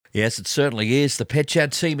Yes, it certainly is. The Pet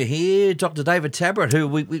Chat team are here. Dr. David Tabrett, who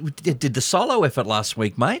we did the solo effort last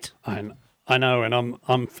week, mate. I know, and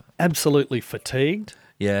I'm absolutely fatigued.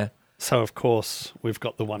 Yeah. So, of course, we've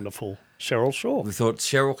got the wonderful Cheryl Shaw. We thought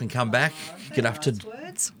Cheryl can come back. Get up to...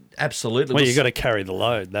 Words. Absolutely. Well, you've got to carry the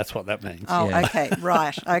load. That's what that means. Oh, Yeah. okay,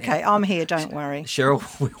 right. Okay, I'm here, don't worry.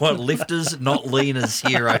 Cheryl, we want lifters, not leaners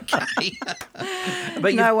here,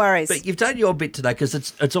 okay? No worries. But you've done your bit today because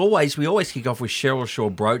it's always, we always kick off with Cheryl Shaw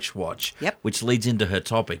Brooch Watch, Yep. which leads into her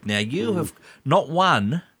topic. Now, you have not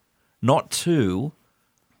one, not two,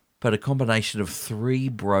 but a combination of 3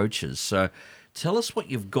 brooches. So tell us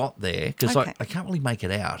what you've got there because Okay. I can't really make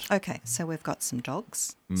it out. Okay, so we've got some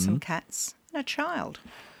dogs, some cats, and a child.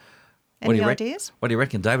 What do Any you ideas? What do you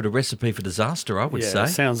reckon, David? A recipe for disaster, I would say.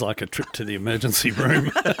 Sounds like a trip to the emergency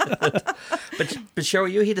room. But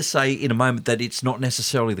Cheryl, you're here to say in a moment that it's not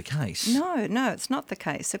necessarily the case. No, it's not the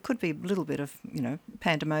case. It could be a little bit of,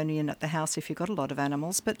 pandemonium at the house if you've got a lot of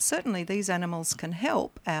animals, but certainly these animals can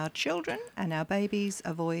help our children and our babies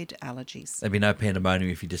avoid allergies. There'd be no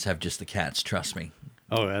pandemonium if you just have just the cats, trust me.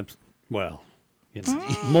 Oh, well,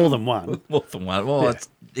 more than one. More than one. Well, that's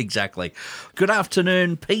exactly. Good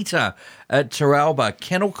afternoon, Peter at Taralba.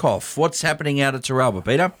 Kennel cough. What's happening out at Taralba,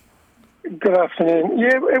 Peter? Good afternoon.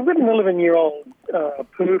 Yeah, I've got an 11-year-old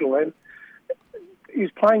poodle, and he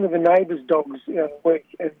was playing with the neighbours' dogs the other week,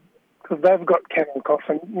 because they've got kennel cough,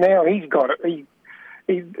 and now he's got it. He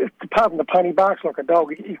pardon the pun, he barks like a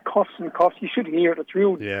dog. He coughs and coughs. You should hear it. It's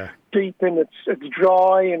real deep, and it's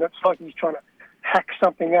dry, and it's like he's trying to hack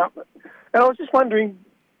something up. And I was just wondering,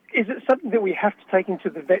 is it something that we have to take him to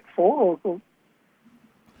the vet for? Or?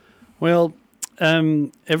 Well,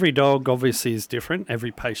 every dog obviously is different.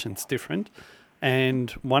 Every patient's different.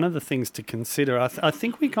 And one of the things to consider, I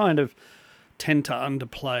think we kind of tend to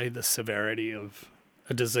underplay the severity of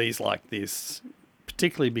a disease like this,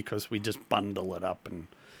 particularly because we just bundle it up. And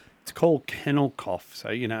it's called kennel cough.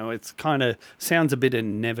 So, it's kind of sounds a bit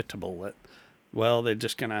inevitable that, well, they're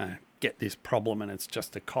just going to get this problem and it's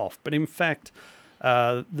just a cough. But in fact,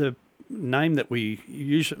 the name that we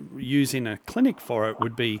use in a clinic for it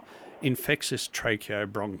would be infectious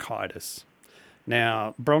tracheobronchitis.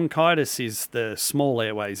 Now, bronchitis is the small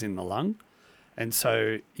airways in the lung. And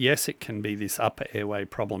so, yes, it can be this upper airway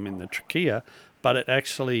problem in the trachea, but it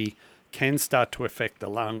actually can start to affect the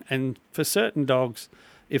lung. And for certain dogs,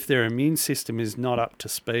 if their immune system is not up to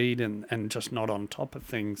speed and just not on top of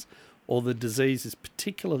things, or the disease is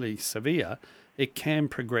particularly severe, it can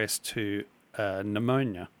progress to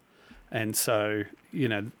pneumonia. And so,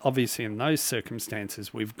 obviously in those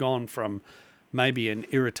circumstances, we've gone from maybe an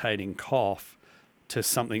irritating cough to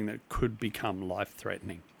something that could become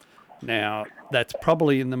life-threatening. Now, that's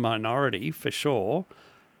probably in the minority for sure.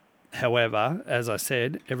 However, as I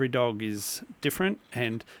said, every dog is different.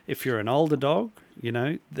 And if you're an older dog,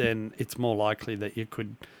 then it's more likely that you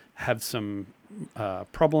could have some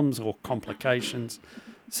problems or complications.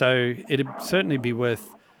 So it'd certainly be worth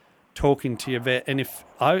talking to your vet. And if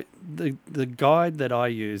the guide that I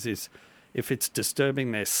use is if it's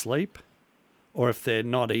disturbing their sleep or if they're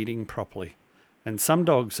not eating properly. And some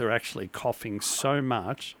dogs are actually coughing so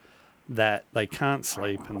much that they can't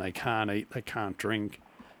sleep and they can't eat, they can't drink,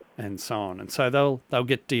 and so on. And so they'll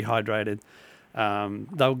get dehydrated.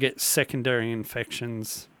 They'll get secondary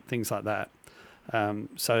infections, things like that.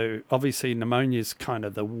 So obviously pneumonia is kind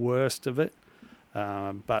of the worst of it,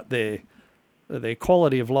 but their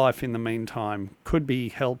quality of life in the meantime could be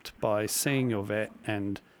helped by seeing your vet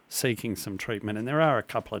and seeking some treatment. And there are a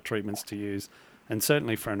couple of treatments to use, and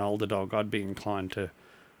certainly for an older dog, I'd be inclined to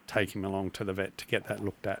take him along to the vet to get that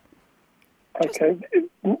looked at. Okay.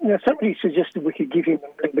 Now, somebody suggested we could give him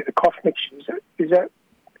a little bit of cough mixture. Is that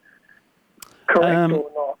correct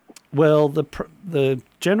or not? Well, the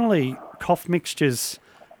generally cough mixtures,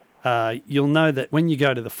 you'll know that when you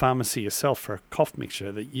go to the pharmacy yourself for a cough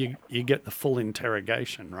mixture, that you get the full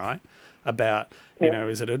interrogation, right? About,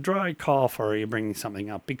 is it a dry cough or are you bringing something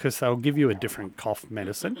up? Because they'll give you a different cough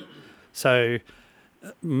medicine. So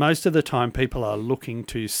most of the time people are looking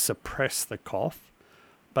to suppress the cough,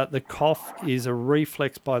 but the cough is a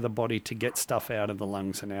reflex by the body to get stuff out of the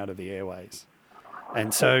lungs and out of the airways.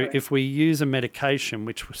 And so if we use a medication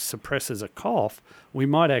which suppresses a cough, we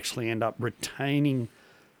might actually end up retaining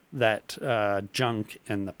that junk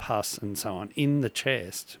and the pus and so on in the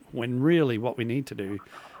chest, when really what we need to do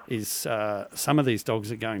is some of these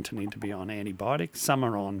dogs are going to need to be on antibiotics. Some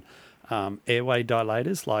are on airway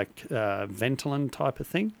dilators like Ventolin type of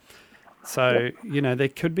thing. So, there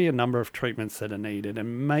could be a number of treatments that are needed,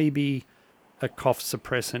 and maybe a cough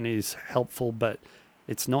suppressant is helpful, but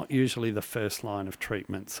it's not usually the first line of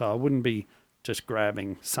treatment. So I wouldn't be just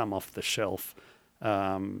grabbing some off the shelf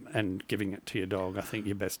and giving it to your dog. I think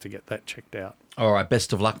you're best to get that checked out. All right,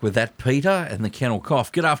 best of luck with that, Peter, and the Kennel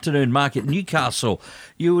Cough. Good afternoon, Mark at Newcastle.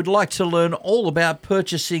 You would like to learn all about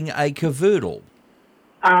purchasing a cavoodle.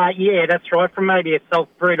 Yeah, that's right. From maybe a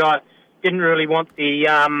self-breed, I didn't really want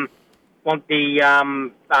the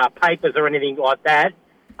papers or anything like that.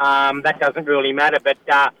 That doesn't really matter. But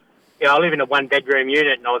I live in a one-bedroom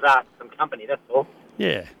unit, and I was asked some company. That's all.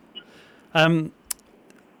 Yeah.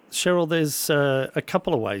 Cheryl, there's a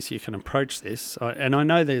couple of ways you can approach this. And I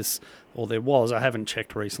know there was, I haven't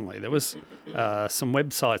checked recently, there was some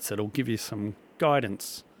websites that'll give you some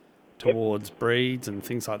guidance towards breeds and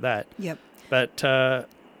things like that. Yep. But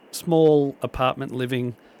small apartment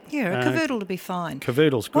living... Yeah, a cavoodle will be fine.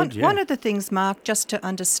 Cavoodle's good, One of the things, Mark, just to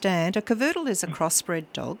understand, a cavoodle is a crossbred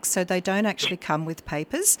dog, so they don't actually come with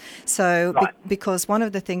papers. So because one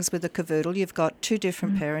of the things with a cavoodle, you've got two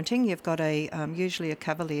different parenting. You've got usually a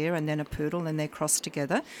cavalier and then a poodle, and they're crossed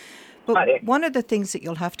together. But one of the things that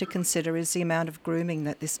you'll have to consider is the amount of grooming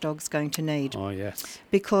that this dog's going to need. Oh, yes.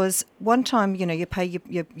 Because one time, you pay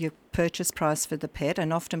your purchase price for the pet,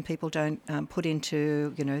 and often people don't put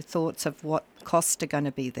into, thoughts of what costs are going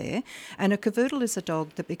to be there. And a cavoodle is a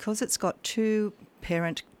dog that, because it's got two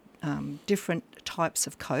parent different types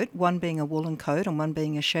of coat, one being a woolen coat and one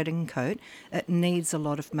being a shedding coat, it needs a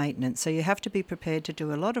lot of maintenance. So you have to be prepared to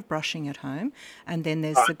do a lot of brushing at home, and then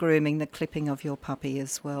there's the grooming, the clipping of your puppy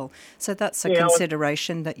as well. So that's a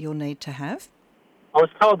consideration that you'll need to have. I was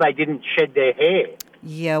told they didn't shed their hair.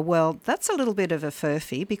 Yeah, well, that's a little bit of a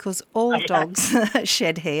furphy, because all dogs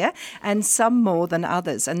shed hair, and some more than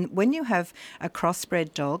others. And when you have a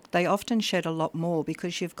crossbred dog, they often shed a lot more,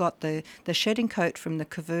 because you've got the shedding coat from the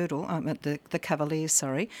cavoodle, the cavalier,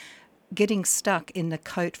 getting stuck in the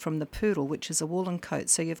coat from the poodle, which is a woolen coat.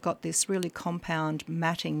 So you've got this really compound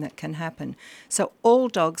matting that can happen. So all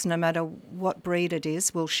dogs, no matter what breed it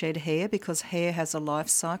is, will shed hair, because hair has a life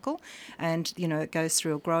cycle, and it goes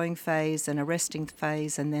through a growing phase and a resting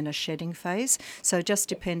phase and then a shedding phase. So just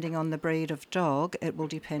depending on the breed of dog, it will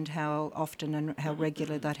depend how often and how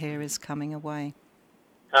regular that hair is coming away.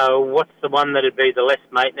 What's the one that would be the less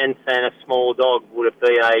maintenance and a small dog? Would it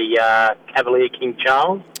be a Cavalier King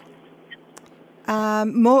Charles?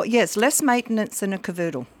 Less maintenance than a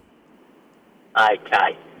cavoodle.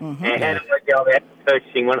 Okay. Mm-hmm. And how do I go about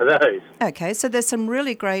purchasing one of those? Okay, so there's some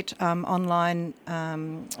really great online,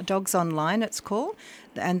 Dogs Online it's called,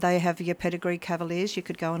 and they have your pedigree cavaliers. You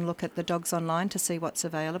could go and look at the Dogs Online to see what's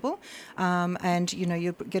available. And,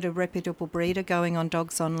 you get a reputable breeder going on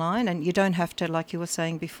Dogs Online, and you don't have to, like you were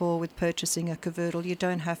saying before with purchasing a cavoodle, you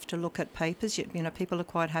don't have to look at papers. People are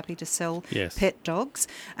quite happy to sell pet dogs,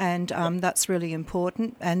 and that's really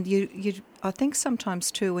important. And I think sometimes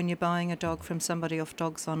too, when you're buying a dog from somebody off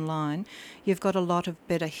Dogs Online, you've got a lot of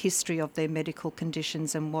better history of their medical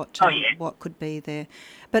conditions and what could be there.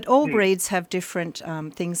 But all breeds have different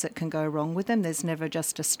things that can go wrong with them. There's never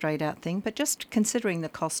just a straight out thing, but just considering the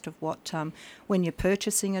cost of what, when you're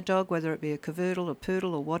purchasing a dog, whether it be a cavoodle, a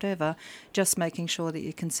poodle or whatever, just making sure that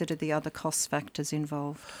you consider the other cost factors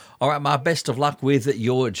involved. All right, Mark, best of luck with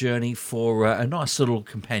your journey for a nice little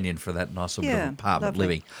companion for that nice little apartment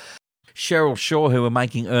living. Cheryl Shaw, who are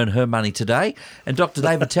earn her money today, and Dr.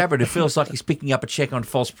 David Tabrett, who feels like he's picking up a cheque on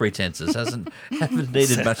false pretences, haven't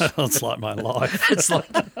needed much. Sounds like my life. It's like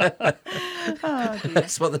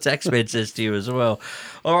that's what the taxman says to you as well.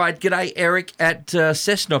 All right, g'day, Eric at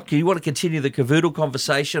Cessnock. Do you want to continue the cavoodle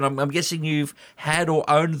conversation? I'm guessing you've had or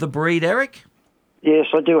owned the breed, Eric? Yes,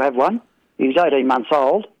 I do have one. He's 18 months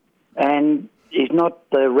old, and he's not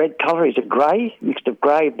the red colour. He's a grey, mixed of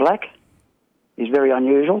grey, black. He's very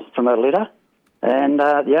unusual from a litter, and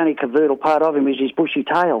the only cavoodle part of him is his bushy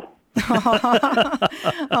tail. How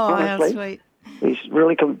sweet. He's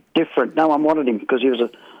really different. No one wanted him because he was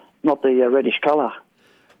not the reddish colour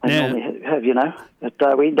they normally have,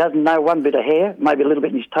 But he doesn't know one bit of hair, maybe a little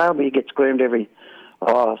bit in his tail, but he gets groomed every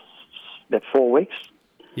about 4 weeks.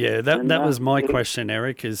 Yeah, that was my question,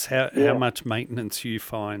 Eric, is how much maintenance you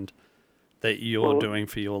find that you're doing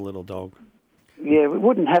for your little dog. Yeah, we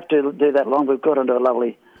wouldn't have to do that long. We've got onto a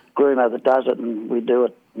lovely groomer that does it, and we do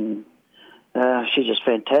it. And she's just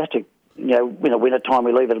fantastic. In the winter time,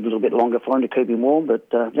 we leave it a little bit longer for him to keep him warm, but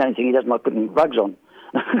the only thing he doesn't like putting rugs on.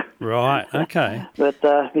 Right, okay. But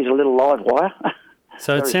he's a little live wire.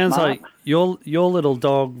 So it sounds like your little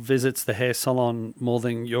dog visits the hair salon more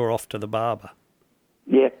than you're off to the barber.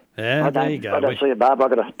 Yeah. Yeah, there you go. I don't see a barber. I've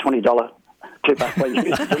got a $20 clipper where you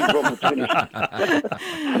get the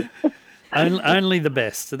finished. Only the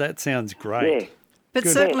best. So that sounds great. But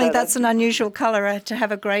certainly that's an unusual colour to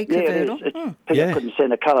have a grey cavoodle. Yeah, people couldn't see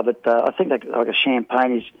the colour, but I think like a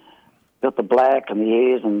champagne, he's got the black and the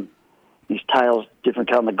ears and his tail's different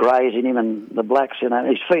colour, and the greys in him and the blacks, you know.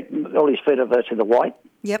 His feet, all his feet are virtually the white.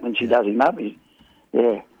 Yep. When she does him up,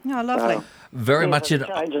 yeah. Oh, lovely. Very much in...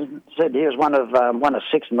 Said he was one of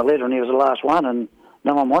 6 in the litter, and he was the last one, and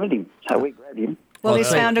no one wanted him, so we grabbed him. Well, he's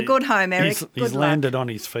found a good home, Eric. He's landed on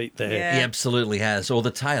his feet there. Yeah. He absolutely has. Or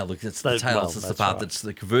the tail. Look, it's the tail. It's the part right. that's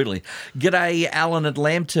the cavoodling. G'day, Alan at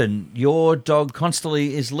Lambton. Your dog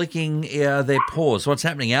constantly is licking their paws. What's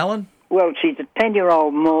happening, Alan? Well, she's a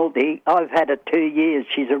 10-year-old Maltese. I've had her 2 years.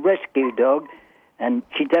 She's a rescue dog, and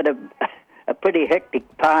she's had a pretty hectic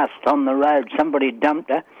past on the road. Somebody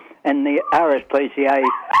dumped her, and the RSPCA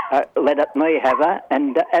let me have her.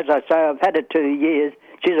 And as I say, I've had her 2 years.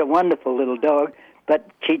 She's a wonderful little dog, but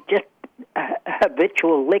she's just a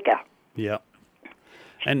habitual licker. Yeah.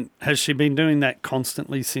 And has she been doing that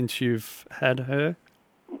constantly since you've had her?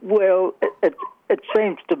 Well, it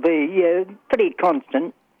seems to be pretty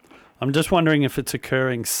constant. I'm just wondering if it's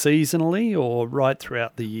occurring seasonally or right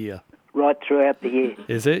throughout the year. Right throughout the year.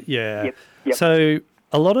 Is it? Yeah. Yep. So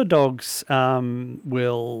a lot of dogs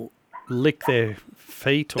will lick their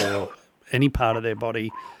feet or any part of their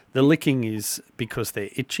body. The licking is because they're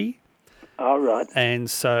itchy. All right. And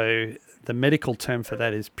so the medical term for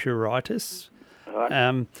that is pruritus.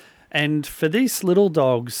 Right. And for these little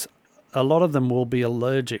dogs, a lot of them will be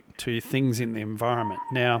allergic to things in the environment.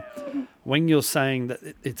 Now, when you're saying that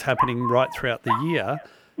it's happening right throughout the year,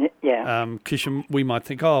 because we might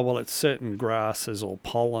think, oh, well, it's certain grasses or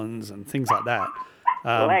pollens and things like that.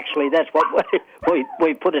 Well, actually, that's what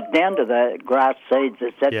we put it down to, the grass seeds,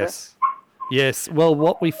 etc. Yes. Well,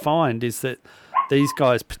 what we find is that these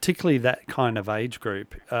guys, particularly that kind of age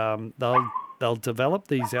group, they'll develop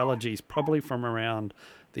these allergies probably from around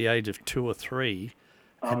the age of 2 or 3,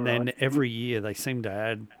 and then every year they seem to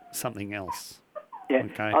add something else. Yeah.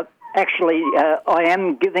 Okay. I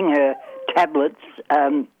am giving her tablets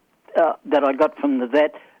that I got from the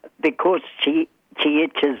vet because she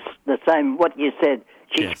itches the same. What you said,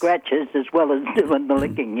 she scratches as well as doing the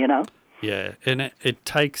licking. You know. Yeah, and it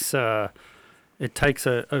takes a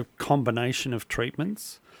combination of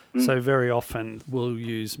treatments. So very often we'll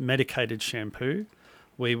use medicated shampoo.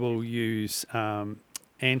 We will use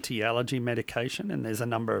anti-allergy medication, and there's a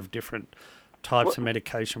number of different types of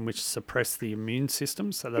medication which suppress the immune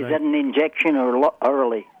system. So is that an injection or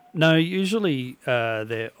orally? No, usually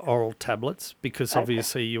they're oral tablets because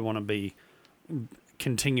obviously you want to be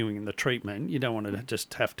continuing the treatment. You don't want to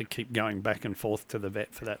just have to keep going back and forth to the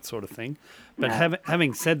vet for that sort of thing. But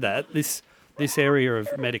having said that, this area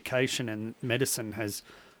of medication and medicine has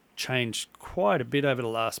changed quite a bit over the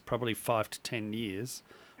last probably 5 to 10 years,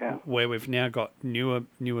 where we've now got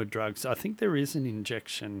newer drugs. I think there is an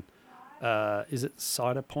injection. Is it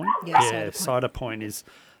Cytopoint? Yeah, Cytopoint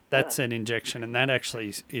that's an injection, and that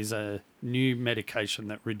actually is a new medication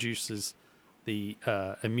that reduces the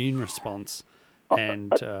immune response.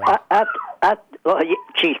 And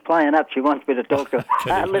she's playing up. She wants me to talk to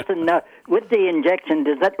her. Listen, with the injection,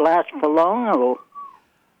 does that last for long or?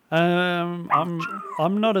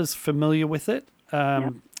 I'm not as familiar with it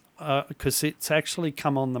because it's actually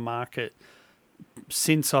come on the market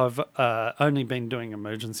since I've only been doing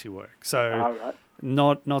emergency work. So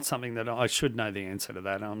not something that I should know the answer to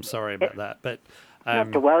that. I'm sorry about that, but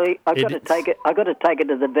not to worry. I've got to take it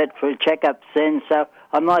to the vet for a checkup soon. So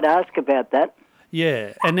I might ask about that.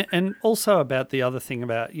 Yeah, and also about the other thing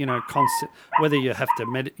about, whether you have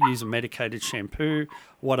to use a medicated shampoo,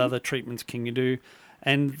 what other treatments can you do?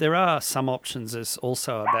 And there are some options as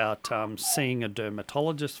also about seeing a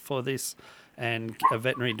dermatologist for this and a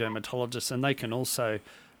veterinary dermatologist, and they can also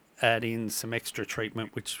add in some extra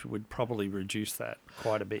treatment, which would probably reduce that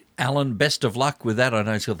quite a bit. Alan, best of luck with that. I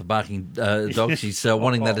know she's got the barking dog. She's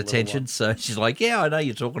wanting that attention, so she's like, yeah, I know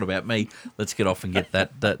you're talking about me. Let's get off and get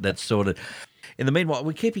that sorted. In the meanwhile,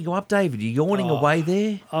 we're keeping you up, David. You're yawning away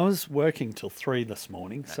there. I was working till 3 this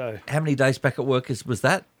morning. So how many days back at work was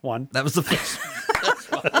that? 1. That was the first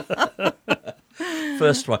one.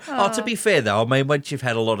 First one. Oh, to be fair, though, I mean, once you've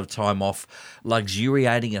had a lot of time off,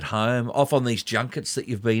 luxuriating at home, off on these junkets that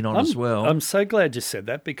you've been on as well. I'm so glad you said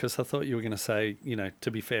that because I thought you were going to say,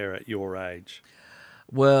 to be fair, at your age.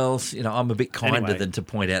 Well, I'm a bit kinder than to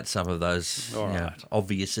point out some of those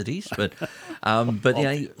obviousities, but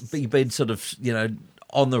you've been sort of,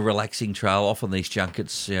 on the relaxing trail, off on these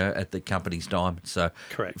junkets at the company's dime. So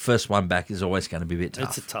Correct. First one back is always going to be a bit tough.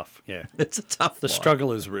 It's a tough, yeah. It's a tough The one.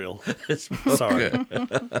 struggle is real. Sorry.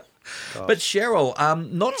 But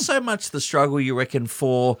Cheryl, not so much the struggle, you reckon,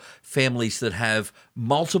 for families that have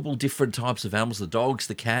multiple different types of animals, the dogs,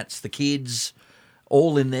 the cats, the kids,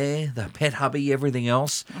 all in there, the pet hubby, everything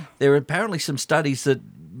else. There are apparently some studies that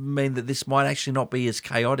mean that this might actually not be as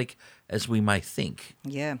chaotic as we may think.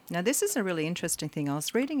 Yeah. Now, this is a really interesting thing. I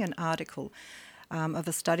was reading an article of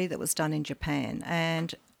a study that was done in Japan,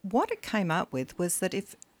 and what it came up with was that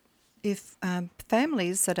if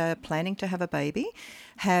families that are planning to have a baby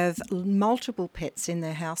have multiple pets in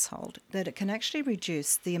their household, that it can actually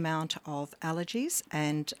reduce the amount of allergies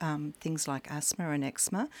and things like asthma and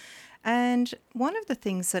eczema. And one of the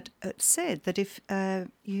things that it said that if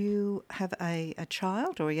you have a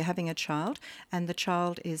child, or you're having a child, and the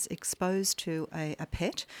child is exposed to a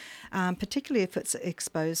pet, particularly if it's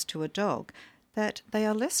exposed to a dog, that they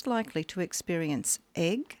are less likely to experience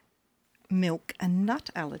egg, milk and nut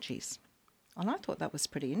allergies. And I thought that was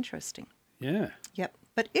pretty interesting. Yeah. Yep.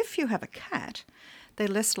 But if you have a cat, they're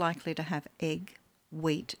less likely to have egg,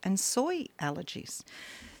 wheat and soy allergies.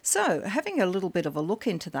 So having a little bit of a look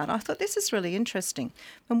into that, I thought this is really interesting.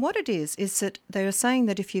 And what it is that they're saying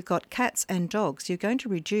that if you've got cats and dogs, you're going to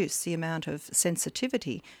reduce the amount of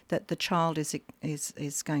sensitivity that the child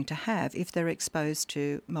is going to have if they're exposed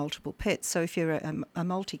to multiple pets. So if you're a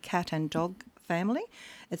multi-cat and dog family,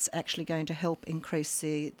 it's actually going to help increase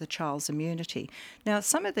the child's immunity. Now,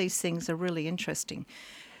 some of these things are really interesting.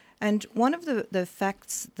 And one of the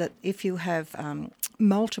facts that if you have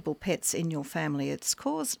multiple pets in your family, it's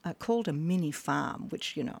called a mini farm,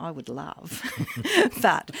 which, I would love.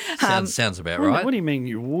 But Sounds about right. What do you mean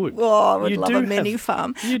you would? Well, I would love a mini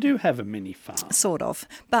farm. You do have a mini farm. Sort of.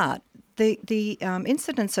 But the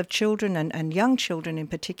incidence of children and young children in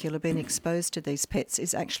particular being exposed to these pets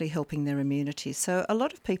is actually helping their immunity. So a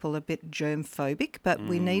lot of people are a bit germ phobic, but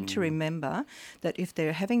we need to remember that if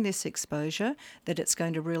they're having this exposure, that it's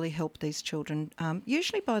going to really help these children,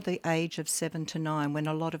 usually by the age of 7 to 9, when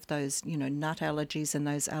a lot of those, nut allergies and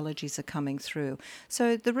those allergies are coming through.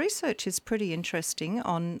 So the research is pretty interesting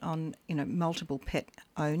on multiple pet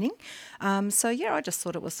owning. I just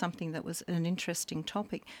thought it was something that was an interesting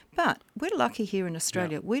topic. But we're lucky here in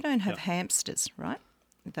Australia. Yeah. We don't have hamsters, right?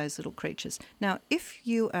 Those little creatures. Now, if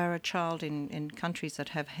you are a child in countries that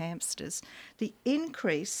have hamsters, the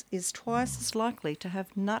increase is twice as likely to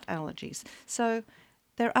have nut allergies. So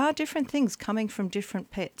there are different things coming from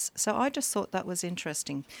different pets. So I just thought that was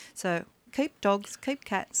interesting. So keep dogs, keep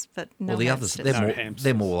cats, but no hamsters. Others,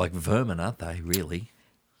 they're more like vermin, aren't they, really?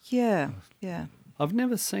 Yeah. I've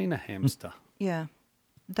never seen a hamster. Yeah.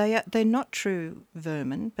 They're not true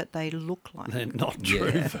vermin, but they look like They're not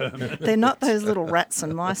true vermin. They're not those little rats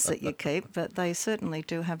and mice that you keep, but they certainly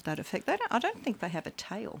do have that effect. I don't think they have a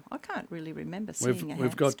tail. I can't really remember seeing a hamster.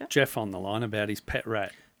 We've got Jeff on the line about his pet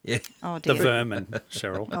rat. Yeah. Oh, dear. The vermin,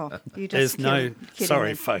 Cheryl. Oh, you just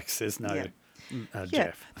kidding folks, there's no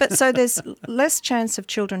Jeff. But so there's less chance of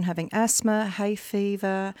children having asthma, hay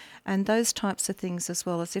fever, and those types of things, as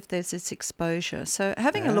well as if there's this exposure. So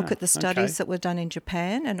having a look at the studies that were done in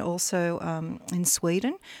Japan and also in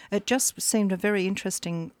Sweden, it just seemed a very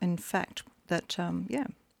interesting, in fact, that,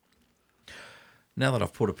 Now that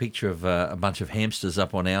I've put a picture of a bunch of hamsters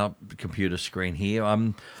up on our computer screen here,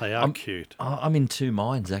 they are cute. I'm in two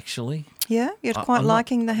minds, actually. Yeah, you're quite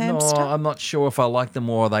liking the hamster? No, I'm not sure if I like them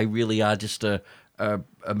or they really are just a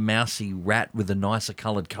mousy rat with a nicer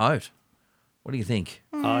coloured coat. What do you think?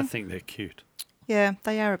 I think they're cute. Yeah,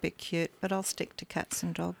 they are a bit cute, but I'll stick to cats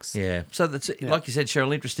and dogs. Yeah, so that's like you said,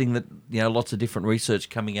 Cheryl. Interesting that lots of different research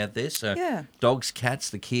coming out there. So dogs, cats,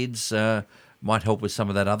 the kids might help with some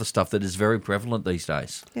of that other stuff that is very prevalent these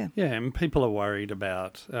days. Yeah, and people are worried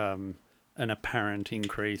about an apparent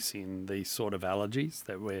increase in these sort of allergies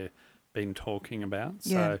that we've been talking about.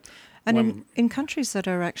 Yeah. So, and in countries that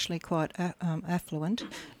are actually quite affluent,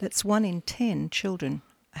 that's 1 in 10 children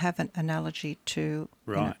have an allergy to.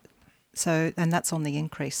 Right. And that's on the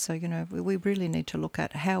increase. So, we really need to look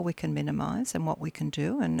at how we can minimise and what we can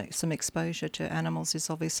do, and some exposure to animals is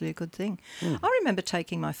obviously a good thing. I remember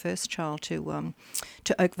taking my first child to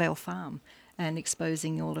Oakvale Farm and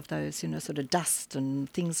exposing all of those, sort of dust and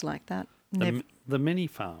things like that. The mini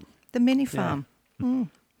farm. The mini farm. Yeah.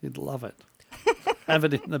 You'd love it. Have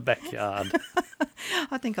it in the backyard.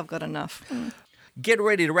 I think I've got enough. Get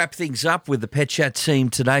ready to wrap things up with the Pet Chat team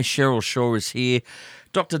today. Cheryl Shaw is here.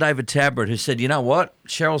 Dr. David Tabrett, who said, you know what?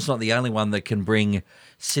 Cheryl's not the only one that can bring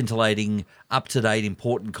scintillating, up-to-date,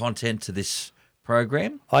 important content to this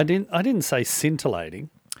program. I didn't say scintillating.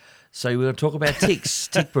 So we're going to talk about ticks,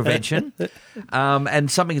 tick prevention, and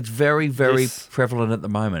something that's very, very prevalent at the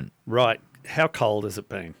moment. Right. How cold has it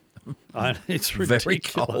been? It's ridiculous. Very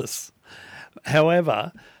cold.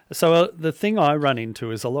 However, so the thing I run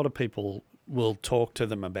into is a lot of people will talk to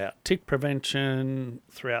them about tick prevention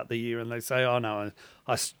throughout the year, and they say, oh, no,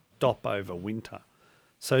 I stop over winter.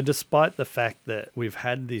 So despite the fact that we've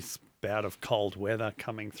had this bout of cold weather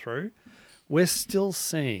coming through, we're still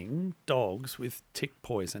seeing dogs with tick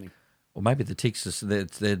poisoning. Or maybe the ticks,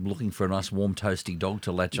 they're looking for a nice warm, toasty dog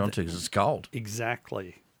to latch onto because it's cold.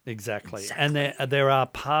 Exactly. And there are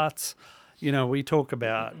parts, we talk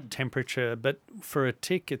about temperature, but for a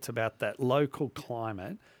tick, it's about that local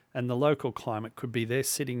climate. And the local climate could be they're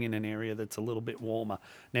sitting in an area that's a little bit warmer.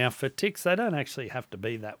 Now, for ticks, they don't actually have to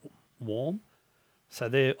be that warm. So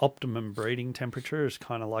their optimum breeding temperature is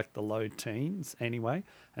kind of like the low teens anyway.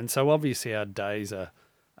 And so obviously our days are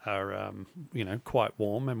quite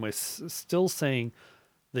warm, and we're still seeing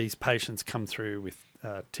these patients come through with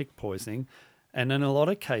tick poisoning. And in a lot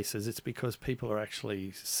of cases, it's because people are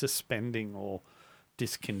actually suspending or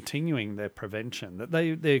discontinuing their prevention that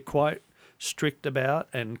they're quite strict about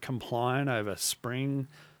and compliant over spring,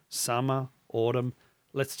 summer, autumn.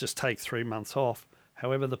 Let's just take 3 months off.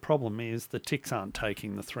 However, the problem is the ticks aren't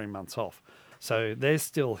taking the 3 months off. So they're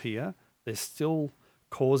still here. They're still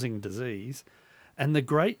causing disease. And the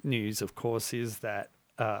great news, of course, is that,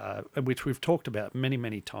 which we've talked about many,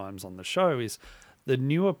 many times on the show, is the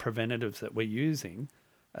newer preventatives that we're using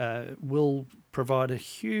will provide a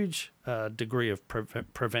huge degree of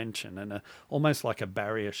prevention and almost like a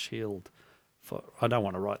barrier shield. I don't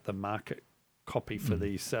want to write the market copy for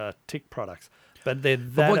these tick products, but they're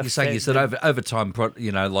that. But what you're saying is that over time,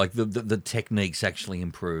 like the techniques actually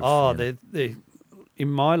improve. Oh, they're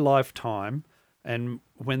in my lifetime. And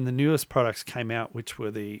when the newest products came out, which were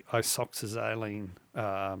the isoxazoline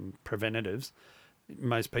preventatives,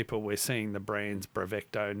 most people we're seeing the brands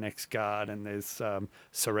Bravecto, NexGard, and there's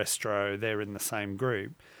Serestro. They're in the same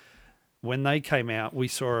group. When they came out, we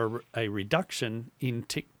saw a reduction in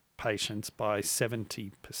tick patients by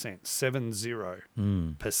 70%,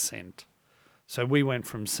 70%. So we went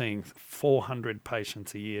from seeing 400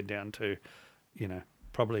 patients a year down to,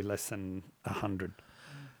 probably less than 100.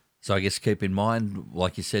 So I guess keep in mind,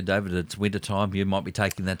 like you said, David, it's winter time. You might be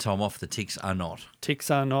taking that time off. The ticks are not.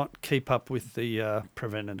 Ticks are not. Keep up with the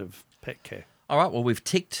preventative pet care. All right, well, we've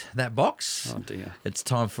ticked that box. Oh, dear. It's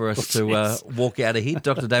time for us to walk out of here.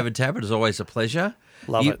 Dr. David Tabrett, is always a pleasure.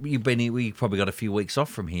 Love it. You've been here, we probably got a few weeks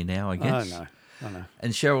off from here now, I guess. I know.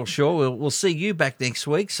 And Cheryl Shaw, we'll see you back next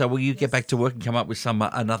week. So will you get back to work and come up with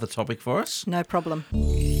another topic for us? No problem.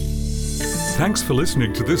 Thanks for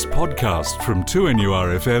listening to this podcast from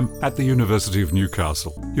 2NURFM at the University of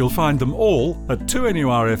Newcastle. You'll find them all at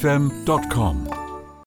 2NURFM.com.